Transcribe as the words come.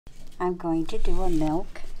I'm going to do a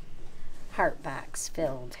milk heart box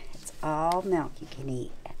filled. It's all milk you can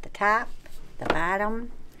eat. At the top, the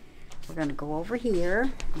bottom. We're going to go over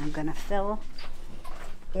here. And I'm going to fill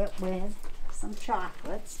it with some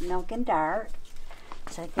chocolates, milk and dark.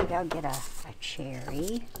 So I think I'll get a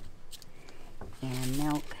cherry and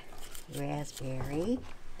milk raspberry.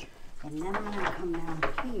 And then I'm going to come down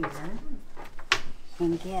here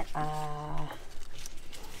and get a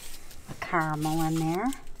caramel in there.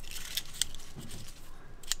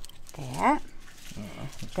 That. Oh,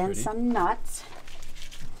 then pretty. Some nuts.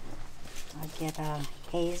 I'll get a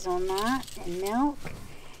hazelnut and milk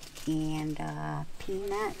and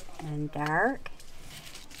peanut and dark.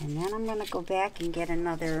 And then I'm going to go back and get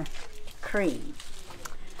another cream.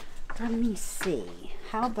 Let me see.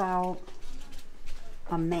 How about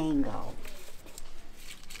a mango?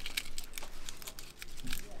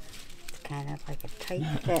 It's kind of like a tight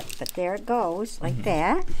fit, but there it goes, like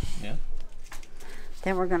that. Yeah.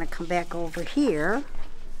 Then we're going to come back over here.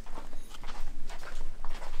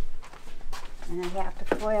 And I have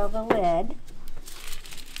to foil the lid.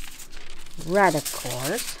 Red, of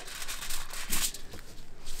course.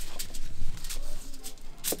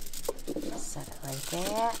 Set it like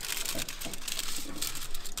that.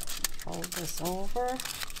 Fold this over.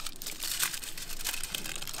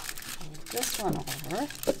 Fold this one over.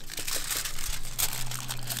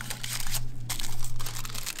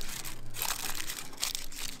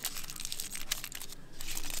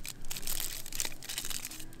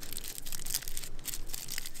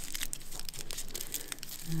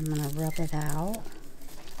 I'm going to rub it out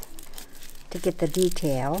to get the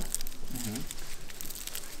detail.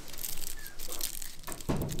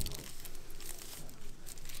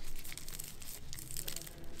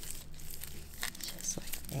 Just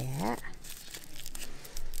like that.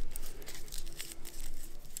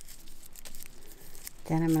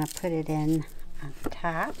 Then I'm going to put it in on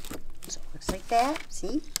top. So it looks like that.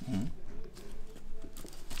 See? I'm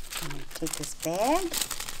going to take this bag.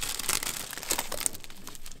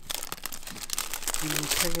 And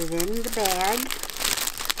put it in the bag,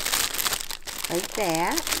 like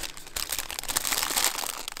that.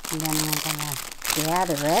 And then I'm going to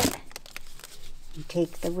gather it and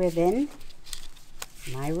take the ribbon,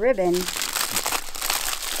 my ribbon, and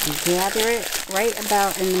gather it right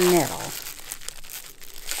about in the middle.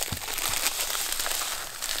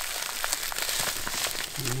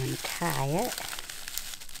 And then tie it.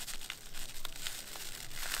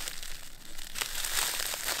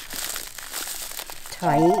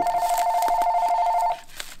 Tight.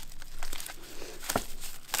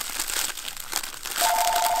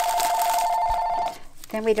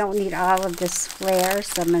 Then we don't need all of this flare,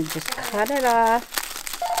 so I'm going to just cut it off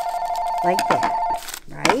like that,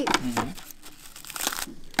 right?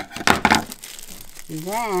 And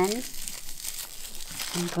then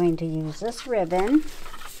I'm going to use this ribbon.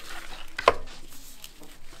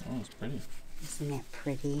 Oh, it's pretty. Isn't that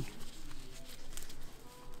pretty?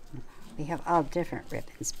 We have all different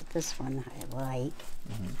ribbons, but this one I like.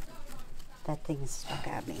 That thing stuck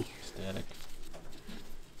on me. Static.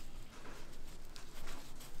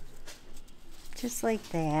 Just like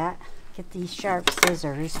that. Get these sharp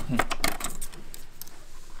scissors.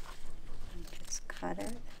 Just cut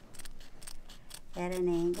it at an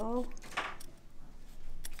angle.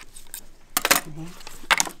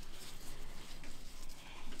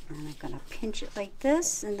 And I'm going to pinch it like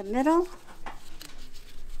this in the middle.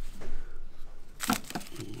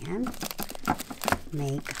 And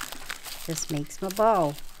this makes my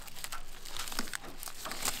bow.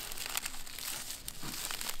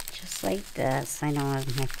 Just like this. I know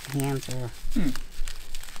my hands are,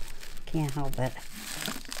 can't help it.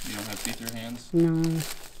 You don't have teeth or hands? No.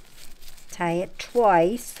 Tie it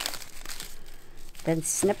twice. Then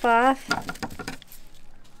snip off.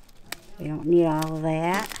 We don't need all of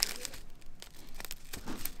that.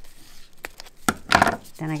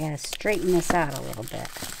 Then I gotta straighten this out a little bit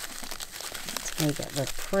to make it look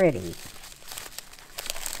pretty.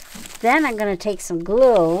 Then I'm gonna take some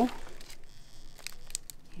glue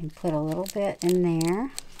and put a little bit in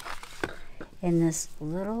there. And this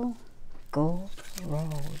little gold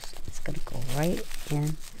rose is gonna go right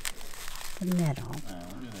in the middle. Oh,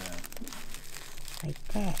 look at that. Like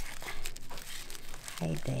that.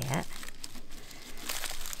 Hide that.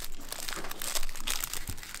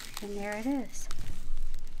 And there it is.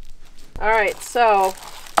 Alright, so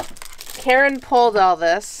Karen pulled all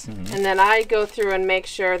this, and then I go through and make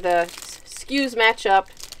sure the SKUs match up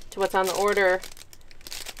to what's on the order.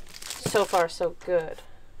 So far, so good.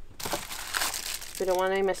 We don't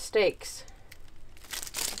want any mistakes.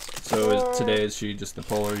 So today is she just the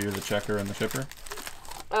puller, you're the checker, and the shipper?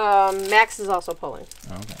 Max is also pulling.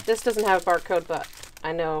 Oh, okay. This doesn't have a barcode, but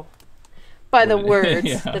I know by the words,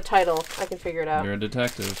 Yeah. the title, I can figure it out. You're a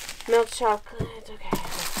detective. Milk chocolate. Okay.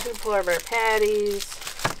 2 polar bear patties.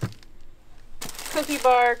 Cookie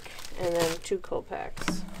bark. And then 2 cold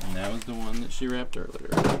packs. And that was the one that she wrapped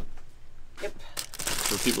earlier. Yep.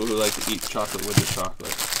 For people who like to eat chocolate with the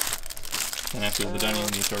chocolate. And after they're done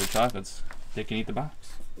eating these sort of chocolates, they can eat the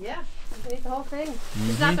box. Yeah, you can eat the whole thing.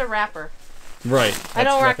 It's not the wrapper. Right. I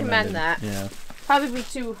don't recommend that. Yeah. Probably be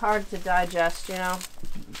too hard to digest, you know?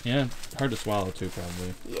 Yeah, hard to swallow too,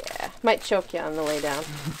 probably. Yeah, might choke you on the way down.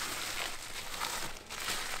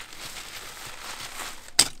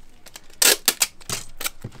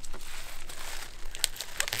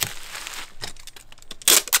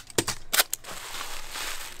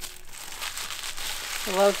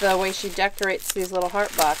 I love the way she decorates these little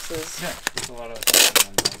heart boxes. Yeah, there's a lot of attention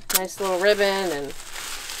on them. Nice little ribbon and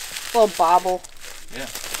little bobble. Yeah,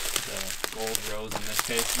 the gold rose in this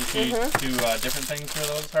case. Did she do different things for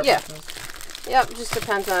those heart boxes? Yep, just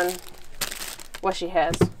depends on what she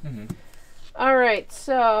has. Mm-hmm. All right,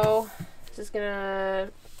 so this is gonna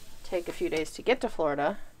take a few days to get to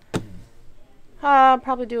Florida. I'll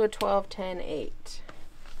probably do a 12, 10, 8.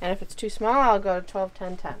 And if it's too small, I'll go to 12,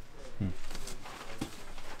 10, 10.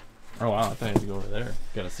 Oh wow, I thought you had to go over there.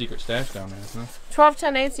 Got a secret stash down there, huh? 12,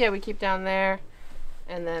 10, 8s, yeah, we keep down there.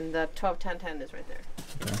 And then the 12, 10, 10 is right there.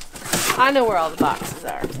 Okay. I know where all the boxes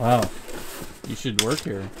are. Wow. You should work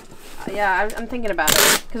here. Yeah, I'm thinking about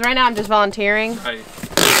it. Because right now I'm just volunteering. I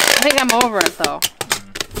think I'm over it, though.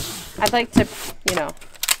 I'd like to, you know,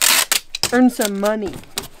 earn some money.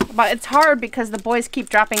 But it's hard because the boys keep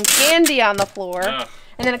dropping candy on the floor. Ugh.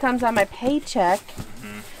 And then it comes on my paycheck.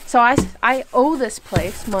 So I owe this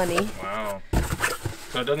place money. Wow.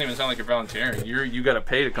 So it doesn't even sound like you're volunteering. You got to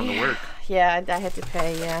pay to come to work. Yeah, I had to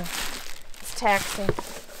pay, yeah. It's taxing.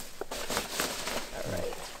 All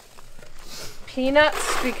right.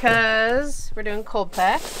 Peanuts, because we're doing cold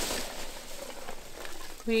pack.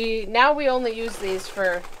 We only use these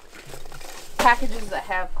for packages that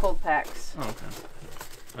have cold packs. Oh,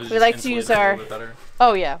 okay. We like to use our... A little bit better.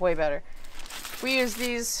 Oh, yeah, way better. We use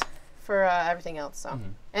these for everything else, so.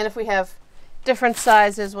 And if we have different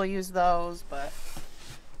sizes, we'll use those, but...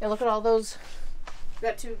 Yeah, look at all those. We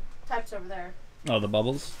got 2 types over there. Oh, the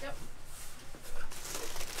bubbles? Yep.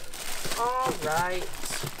 All right.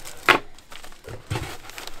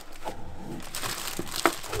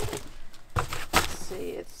 Let's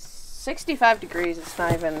see, it's 65 degrees. It's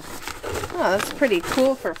not even... Oh, that's pretty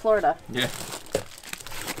cool for Florida. Yeah.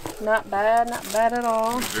 Not bad at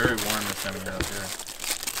all. It's very warm this time of year out here.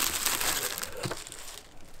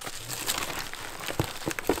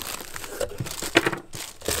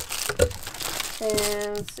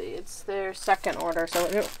 And let's see, it's their second order, so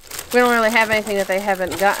we don't really have anything that they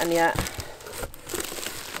haven't gotten yet.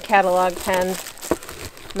 Catalog pen,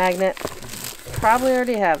 magnet, probably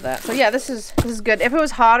already have that. So yeah, this is good. If it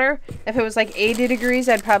was hotter, if it was like 80 degrees,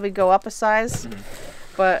 I'd probably go up a size.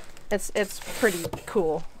 But it's pretty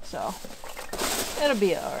cool, so it'll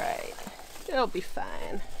be all right. It'll be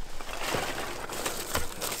fine.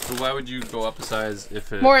 So why would you go up a size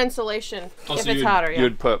if it... More insulation if it's hotter, yeah.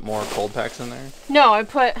 You'd put more cold packs in there? No, I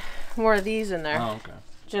put more of these in there. Oh, okay.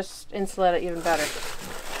 Just insulate it even better.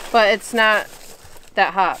 But it's not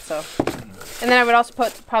that hot, so. And then I would also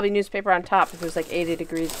put probably newspaper on top if it was like 80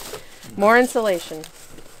 degrees. More insulation.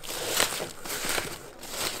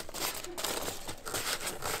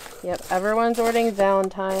 Yep, everyone's ordering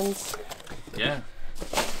Valentine's. Yeah.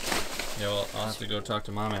 Yeah, well, I'll have to go talk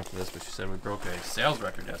to Mom after this, but she said we broke a sales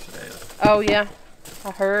record yesterday. Oh, yeah.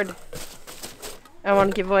 I heard. I don't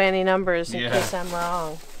want to give away any numbers in case I'm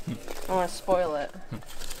wrong. I want to spoil it.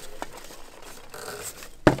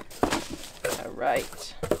 All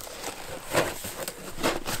right.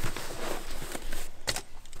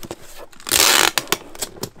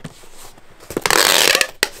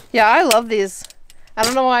 Yeah, I love these. I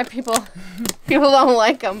don't know why people don't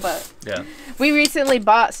like them, but Yeah. we recently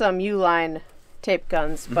bought some U-line tape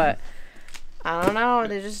guns, but I don't know,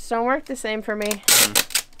 they just don't work the same for me.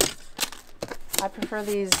 I prefer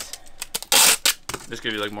these. This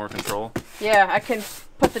give you like more control. Yeah, I can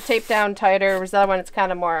put the tape down tighter, whereas the other one it's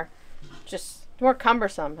kind of more, just more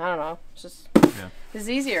cumbersome. I don't know. It's just it's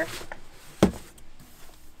easier.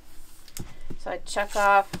 So I check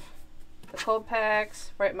off the cold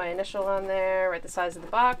packs, write my initial on there, write the size of the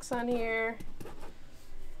box on here,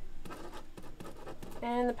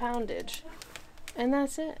 and the poundage. And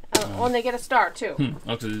that's it. Oh, and they get a star too.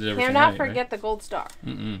 Oh, so they did everything Cannot right, forget the gold star.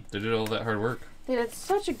 They did all that hard work. They did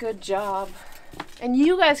such a good job. And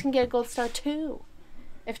you guys can get a gold star too.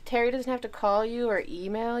 If Terry doesn't have to call you or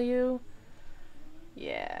email you,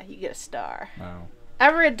 yeah, you get a star. Wow.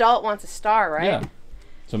 Every adult wants a star, right? Yeah.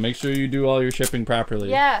 So make sure you do all your shipping properly.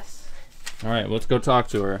 Yes. All right, let's go talk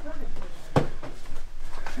to her.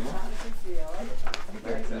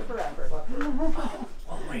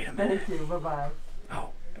 Oh, wait a minute. Thank you. Bye-bye. Oh,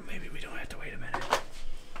 maybe we don't have to wait a minute.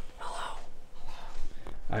 Hello.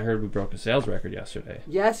 I heard we broke a sales record yesterday.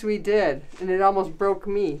 Yes, we did. And it almost broke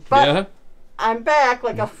me. But Yeah? I'm back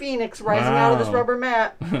like a phoenix rising out of this Wow. rubber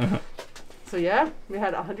mat. So yeah, we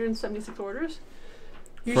had 176 orders.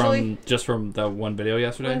 Usually from that one video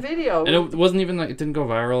yesterday? one video. And it wasn't even like, it didn't go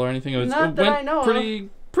viral or anything. It was Not it that went I know of.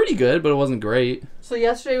 pretty good, but it wasn't great. So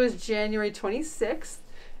yesterday was January 26th,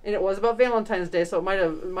 and it was about Valentine's Day, so it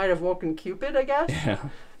might have woken Cupid, I guess.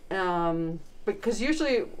 Yeah. Because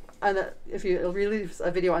usually, if you release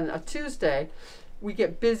a video on a Tuesday, we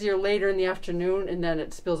get busier later in the afternoon, and then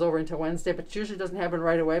it spills over into Wednesday. But it usually doesn't happen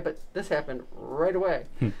right away. But this happened right away.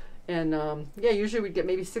 And yeah, usually we'd get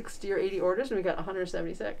maybe 60 or 80 orders, and we got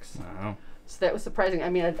 176. Wow. So that was surprising. I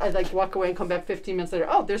mean, I'd like walk away and come back 15 minutes later.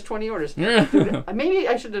 Oh, there's 20 orders. Yeah. Maybe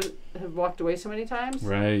I should have walked away so many times.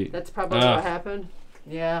 Right. That's probably what happened.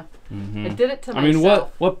 Yeah. Mm-hmm. I did it to I myself.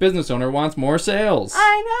 mean, what business owner wants more sales?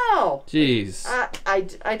 I know. Jeez.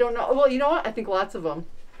 I don't know. Well, you know what? I think lots of them.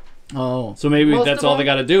 Oh, so maybe Most that's of all they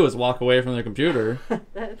them- got to do is walk away from their computer,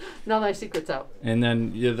 Now my secret's out. and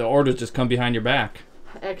then the orders just come behind your back.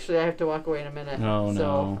 Actually, I have to walk away in a minute. Oh,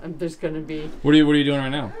 so no. there's going to be... What are you doing right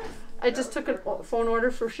now? I just took a phone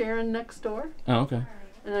order for Sharon next door, Oh, okay.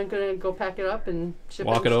 and I'm going to go pack it up and ship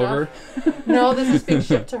Walk it it and over. stuff. No, this is being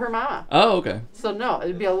shipped to her mama. Oh, okay. So no,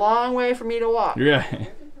 it'd be a long way for me to walk Yeah.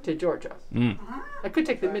 to Georgia. Mm. I could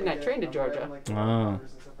take the midnight train to Georgia. Oh.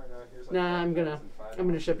 Nah, I'm gonna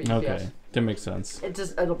ship it UPS. Okay. That makes sense.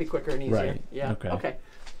 It'll be quicker and easier. Right. Yeah. Okay.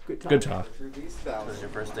 Good talk. Good talk. This is your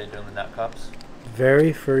first day doing the nut cups?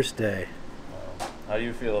 Very first day. How do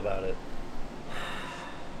you feel about it?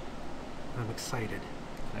 I'm excited.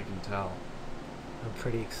 I can tell. I'm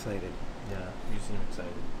pretty excited. Yeah, you seem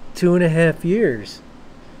excited. 2.5 years.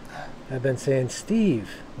 I've been saying, Steve,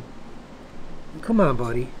 come on,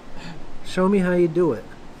 buddy. Show me how you do it.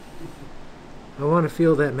 I want to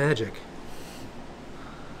feel that magic.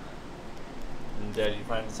 And Dad, you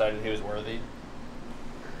finally decided he was worthy?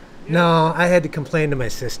 No, I had to complain to my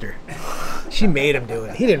sister. She made him do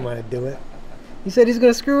it. He didn't want to do it. He said he's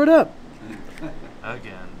going to screw it up.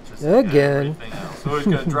 Again. Just Again. everything else. So he's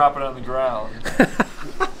going to drop it on the ground.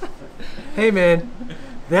 Hey, man,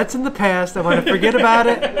 that's in the past. I want to forget about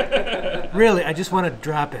it. Really, I just want to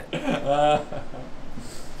drop it.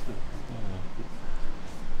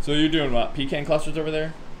 So you're doing what? Pecan clusters over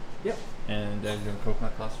there? Yep. And you're doing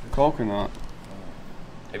coconut clusters? Coconut.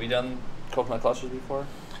 Have you done coconut clusters before?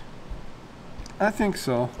 I think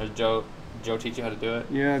so. Or did Joe teach you how to do it?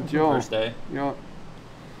 Yeah, Joe. First day? Yeah.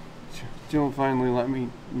 Joe finally let me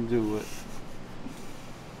do it.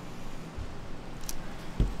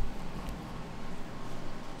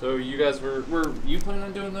 So you guys were you planning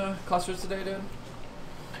on doing the clusters today, dude?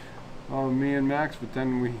 Me and Max, but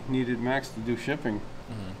then we needed Max to do shipping.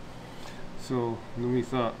 Mm-hmm. So then we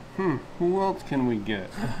thought, who else can we get?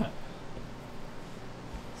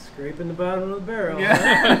 Scraping the bottom of the barrel.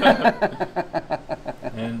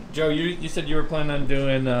 And Joe, you said you were planning on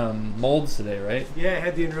doing molds today, right? Yeah, I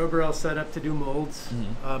had the enrober all set up to do molds.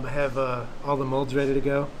 Mhm. I have all the molds ready to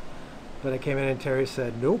go. But I came in and Terry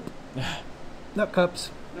said, nope. Nut cups.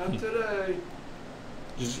 Not today.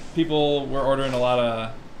 Just people were ordering a lot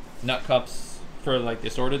of nut cups for like the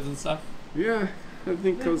assorted and stuff. Yeah, I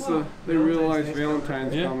think because well, they Valentine's realize Day's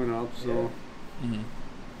Valentine's coming up. coming up, so Mm-hmm.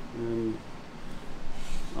 and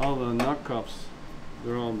all the nut cups,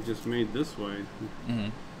 they're all just made this way, Mm-hmm.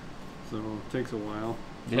 so it takes a while.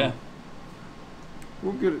 So Yeah.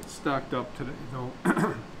 we'll get it stocked up today, though.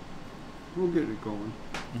 We'll get it going.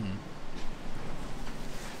 Mm-hmm.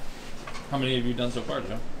 How many have you done so far,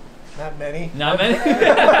 Joe? Not many. Not many?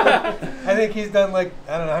 I think he's done like,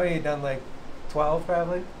 I don't know how many he's done, like 12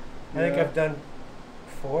 probably. I think Yeah. I've done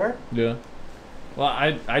 4. Yeah. Well,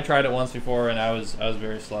 I tried it once before and I was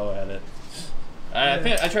very slow at it. I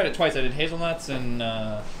think I tried it twice. I did hazelnuts and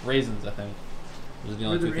raisins. I think. Those are the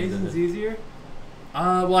only Were the two things I raisins did. easier?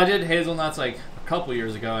 Well, I did hazelnuts like a couple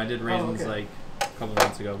years ago. I did raisins okay. like a couple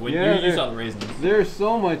months ago. When Yeah, you they're- saw the raisins. They're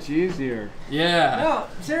so much easier. Yeah. No,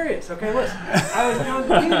 I'm serious. Okay, listen. I was doing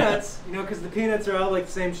the peanuts, because the peanuts are all like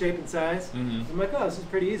the same shape and size. Mm-hmm. I'm like, oh, this is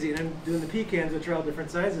pretty easy. And I'm doing the pecans, which are all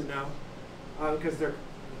different sizes now, because they're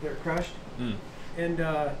crushed. Mm. And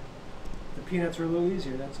the peanuts are a little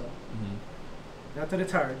easier. That's all. Mm-hmm. Not that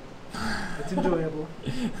it's hard. It's enjoyable.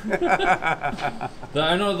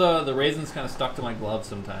 I know the raisins kind of stuck to my gloves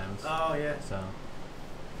sometimes. Oh yeah. So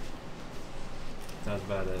that's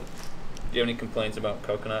about it. Do you have any complaints about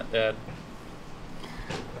coconut, Dad?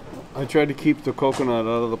 I try to keep the coconut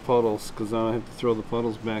out of the puddles because I have to throw the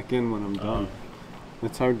puddles back in when I'm done.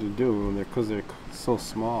 It's hard to do because they're so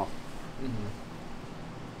small. Mm-hmm.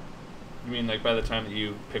 You mean like by the time that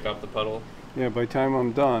you pick up the puddle? Yeah, by the time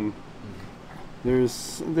I'm done,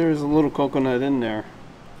 there's a little coconut in there.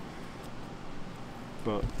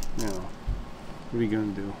 But, you know, what are you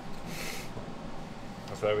going to do?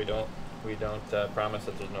 That's why we don't promise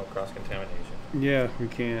that there's no cross-contamination. Yeah, we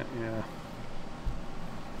can't, yeah.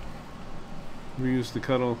 We use the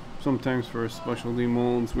cuddle sometimes for specialty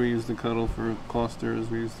molds. We use the cuddle for clusters.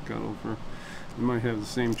 We use the cuddle for... We might have the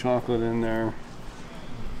same chocolate in there.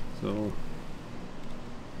 So...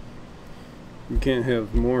 We can't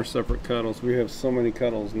have more separate cuddles. We have so many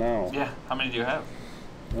cuddles now. Yeah. How many do you have?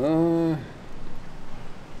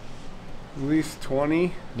 At least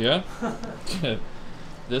 20. Yeah.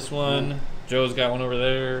 This one, Joe's got one over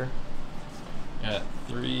there. Got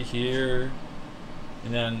 3 here,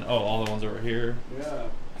 and then all the ones over here. Yeah.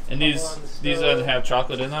 And these have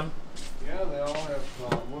chocolate in them. Yeah, they all have a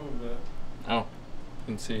little bit. Oh, you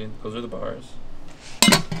can see those are the bars.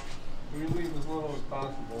 We leave as little as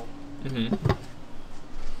possible. Mm-hmm.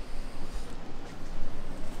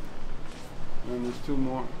 And there's 2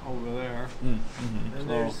 more over there. Mm-hmm. And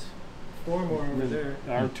there's 4 more over there.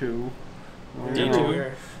 R2.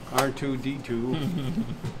 D2. R2, D2.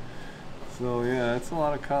 So yeah, that's a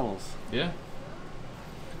lot of cuddles. Yeah.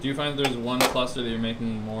 Do you find there's one cluster that you're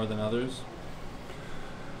making more than others?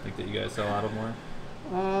 Like that you guys sell out of more?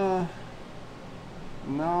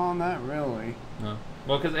 No, not really. No.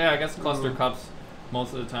 Well, because I guess cluster cups,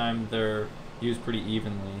 most of the time they're used pretty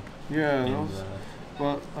evenly. Yeah, And, those,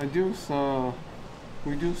 but we do sell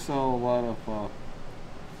a lot of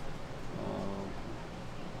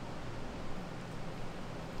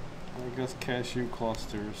I guess cashew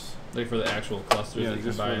clusters. like for the actual clusters Yeah, that you can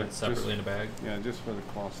just buy for the- separately in a bag. Yeah, just for the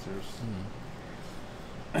clusters.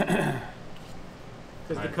 Mm-hmm.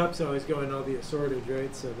 Because the cups always go in all the assorted,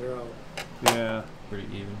 right? So they're all. Yeah. Pretty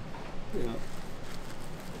even. Yeah.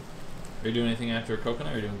 Are you doing anything after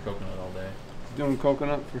coconut, or are you doing coconut all day? Doing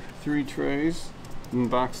coconut for 3 trays, and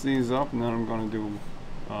box these up, and then I'm going to do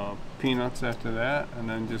peanuts after that, and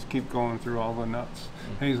then just keep going through all the nuts,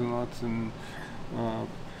 hazelnuts and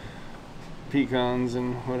pecans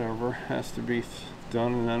and whatever has to be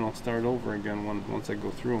done, and then I'll start over again once I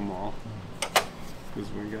go through them all,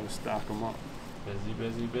 because we got to stock them up. Busy,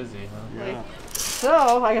 busy, busy, huh? Yeah.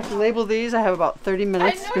 So I have to label these. I have about 30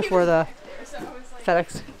 minutes before the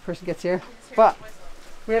FedEx person gets here. But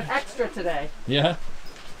we have extra today. Yeah.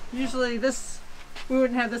 Usually we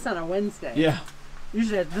wouldn't have this on a Wednesday. Yeah.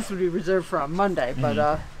 Usually this would be reserved for a Monday.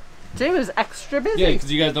 But today was extra busy. Yeah,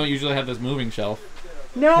 because you guys don't usually have this moving shelf.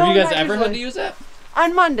 No, Have you guys not ever had to usually. use that?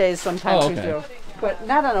 On Mondays sometimes Oh, okay. we do. But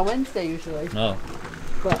not on a Wednesday usually. Oh.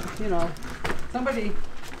 But, somebody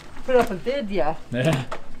put up a video. Yeah.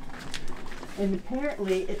 And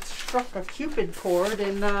apparently it struck a Cupid cord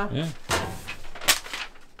and Yeah.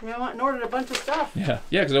 I went and ordered a bunch of stuff. Yeah.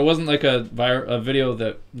 Yeah, because it wasn't like a video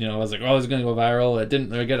that, I was like, oh, it's going to go viral. It didn't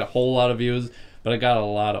get a whole lot of views, but it got a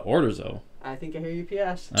lot of orders, though. I think I hear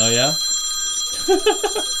UPS. Oh, yeah?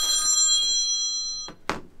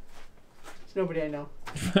 It's nobody I know.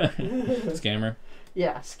 Scammer.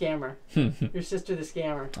 Yeah, scammer. Your sister the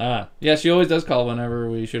scammer. Ah. Yeah, she always does call whenever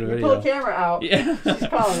we shoot a You video. pull the camera out. Yeah. She's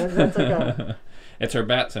calling. That's like a... It's her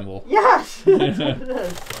bat symbol. Yes! That's what it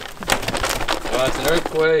is. Oh, it's an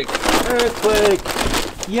earthquake.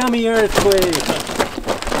 Earthquake! Yummy earthquake!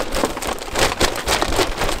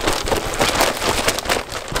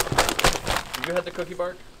 Have you had the cookie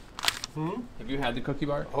bark? Hmm? Have you had the cookie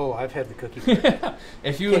bark? Oh, I've had the cookie.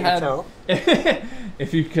 If you Can't had, tell.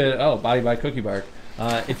 if you could, body by cookie bark.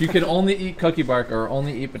 If you could only eat cookie bark or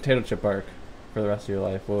only eat potato chip bark for the rest of your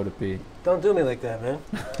life, what would it be? Don't do me like that, man.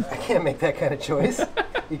 I can't make that kind of choice.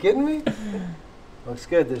 You kidding me? Looks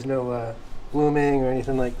good. There's no blooming or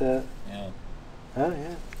anything like that. Yeah. Oh,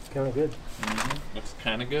 yeah. Kind of good. Mm-hmm. Looks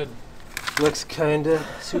kind of good. Looks kind of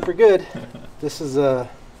super good. This is the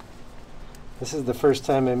first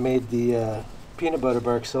time I made the peanut butter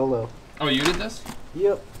bark solo. Oh, you did this?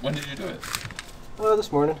 Yep. When did you do it?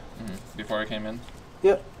 This morning. Before I came in?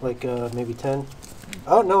 Yep. Like maybe 10.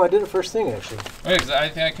 Oh, no, I did it first thing, actually. Oh, yeah, 'cause I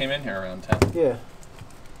think I came in here around 10. Yeah.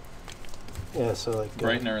 Yeah, so like...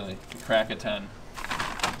 Bright and early. Crack at 10.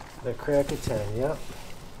 The crack at 10, yep.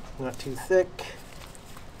 Not too thick.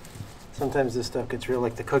 Sometimes this stuff gets real,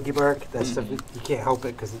 like the cookie bark. That stuff, you can't help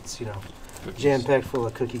it because it's, you know, Cookies. jam-packed full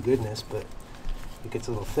of cookie goodness, but it gets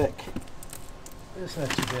a little thick. It's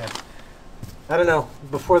not too bad. I don't know.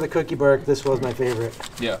 Before the cookie bark, this was my favorite.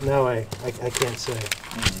 Yeah. Now I can't say.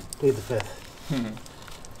 Plead the fifth.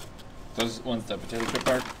 Those ones, the potato chip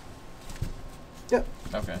bark? Yep.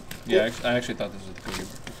 Okay. Yeah, I actually thought this was the cookie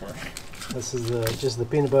bark before. This is just the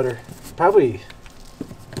peanut butter. Probably,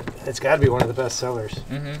 it's got to be one of the best sellers.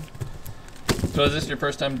 So is this your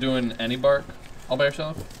first time doing any bark all by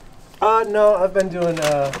yourself? No, I've been doing,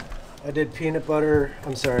 I did peanut butter,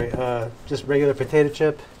 I'm sorry, just regular potato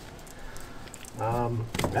chip. I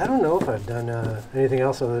don't know if I've done anything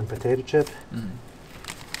else other than potato chip.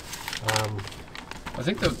 I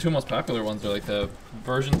think the two most popular ones are like the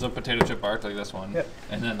versions of potato chip bark, like this one,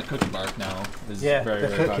 and then the cookie bark now is very, the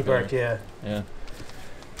very cookie popular. bark, yeah.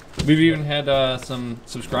 We've even had some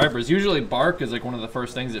subscribers. Usually bark is like one of the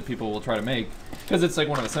first things that people will try to make because it's like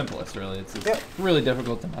one of the simplest, really. It's really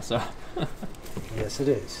difficult to mess up. Yes, it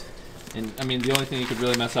is. And I mean, the only thing you could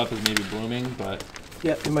really mess up is maybe blooming, but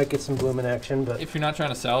Yeah, you might get some blooming action, but if you're not trying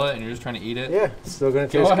to sell it and you're just trying to eat it, yeah, it's still going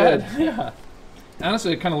to go taste ahead. good. Yeah.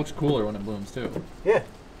 Honestly, it kind of looks cooler when it blooms too. Yeah.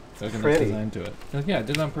 So it's a nice Pretty. design to it. Like, yeah, I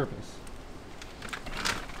did it on purpose.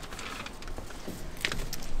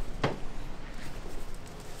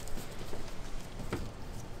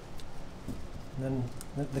 And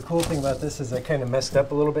then the cool thing about this is I kind of messed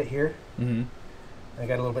up a little bit here. I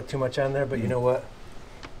got a little bit too much on there, but you know what?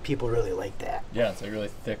 People really like that. Yeah, it's like really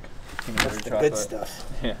thick peanut butter That's the chocolate. good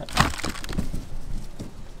stuff. Yeah.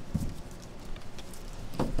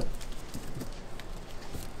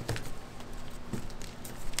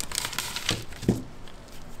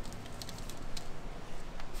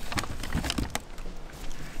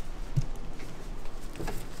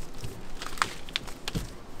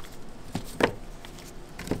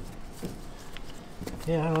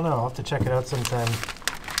 Yeah, I don't know. I'll have to check it out sometime.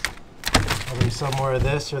 Whether we sell more of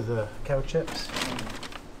this or the cow chips.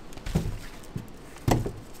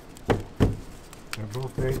 They're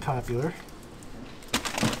both very popular.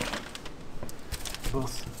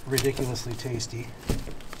 Both ridiculously tasty.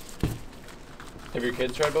 Have your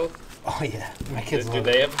kids tried both? Oh yeah, my kids Do love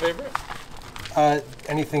they have a favorite? it.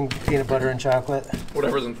 Anything peanut butter and chocolate.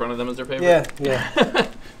 Whatever's in front of them is their favorite? Yeah, yeah.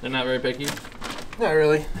 They're not very picky? Not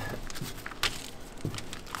really.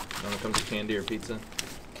 When it comes to candy or pizza?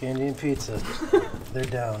 Candy and pizza. They're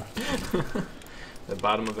down. The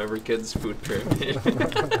bottom of every kid's food pyramid.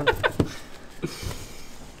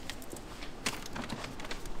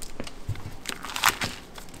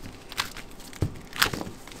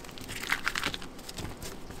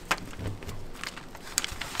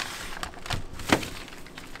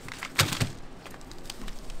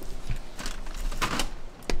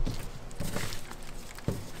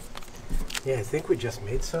 Yeah, I think we just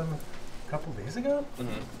made some a couple days ago, and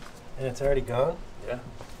it's already gone. Yeah.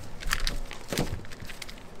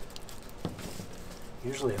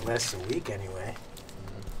 Usually it lasts a week anyway.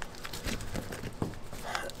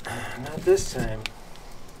 Not this time.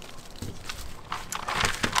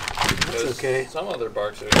 That's There's okay. some other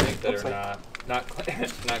barks that we make that Looks are like- not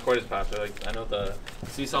quite as popular. Like I know the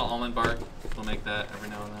sea salt almond bark. We'll make that every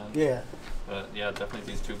now and then. Yeah. But yeah,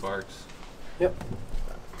 definitely these two barks. Yep.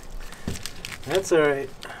 That's all right.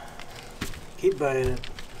 Keep buying it.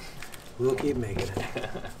 We'll keep making it.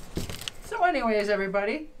 So anyways,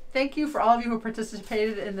 everybody, thank you for all of you who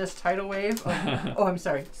participated in this tidal wave of, oh, I'm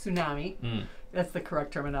sorry, tsunami. That's the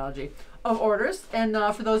correct terminology of orders. And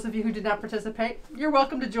for those of you who did not participate, you're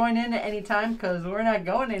welcome to join in at any time because we're not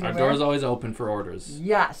going anywhere. Our door's always open for orders.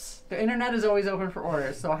 Yes, the internet is always open for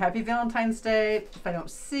orders. So happy Valentine's Day. If I don't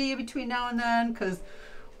see you between now and then, because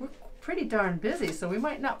we're pretty darn busy, so we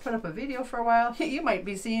might not put up a video for a while. You might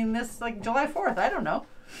be seeing this like July 4th. I don't know.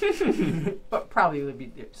 But probably would be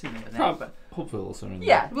sooner than that. But Hopefully a little sooner than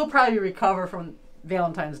yeah, that. we'll probably recover from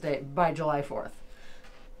Valentine's Day by July 4th.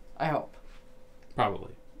 I hope.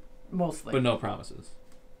 Probably. Mostly. But no promises.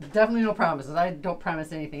 Definitely no promises. I don't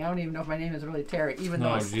promise anything. I don't even know if my name is really Terry, even though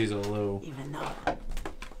No, it's, geez, Lou. even though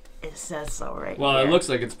it says so right Well, here. it looks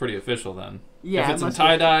like it's pretty official then. Yeah, If it it's in must be.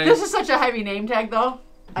 tie-dye. This is such a heavy name tag, though.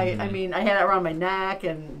 I mean, I had it around my neck,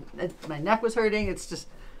 and my neck was hurting. It's just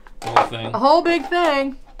The whole thing. a whole big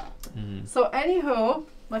thing. Mhm. So, anywho,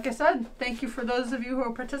 like I said, thank you for those of you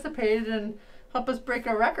who participated and help us break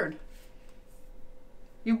our record.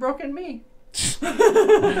 You've broken me.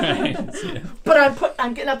 Right. But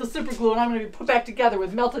I'm getting out the super glue, and I'm going to be put back together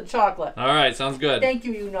with melted chocolate. All right, sounds good. Thank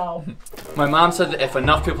you, you know. My mom said that if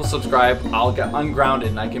enough people subscribe, I'll get ungrounded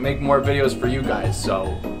and I can make more videos for you guys.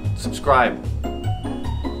 So subscribe,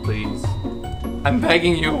 please. I'm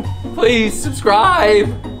begging you. Please subscribe.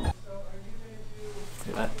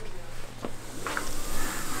 See that?